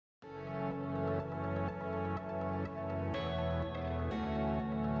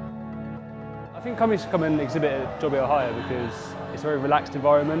I think companies should come and exhibit at Jobbio HIGHER because it's a very relaxed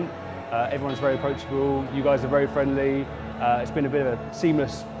environment. Everyone's very approachable. You guys are very friendly. It's been a bit of a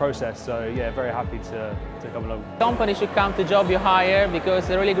seamless process, so yeah, very happy to come along. Companies should come to Jobbio HIGHER because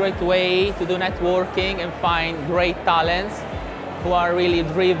it's a really great way to do networking and find great talents who are really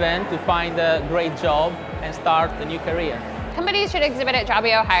driven to find a great job and start a new career. Companies should exhibit at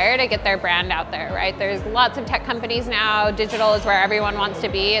Jobbio HIGHER to get their brand out there, right? There's lots of tech companies now. Digital is where everyone wants to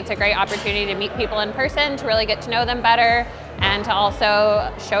be. It's a great opportunity to meet people in person, to really get to know them better, and to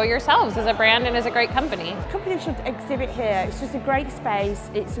also show yourselves as a brand and as a great company. Companies should exhibit here. It's just a great space.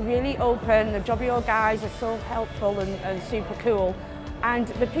 It's really open. The Jobbio guys are so helpful and super cool. And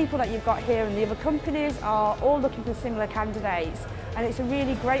the people that you've got here and the other companies are all looking for similar candidates. And it's a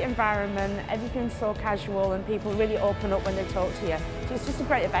really great environment. Everything's so casual and people really open up when they talk to you. So it's just a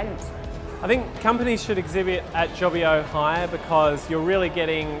great event. I think companies should exhibit at Jobbio HIGHER because you're really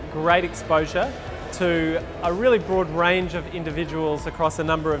getting great exposure to a really broad range of individuals across a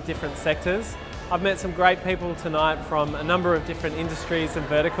number of different sectors. I've met some great people tonight from a number of different industries and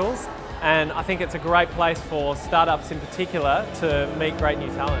verticals, and I think it's a great place for startups in particular to meet great new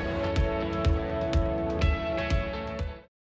talent.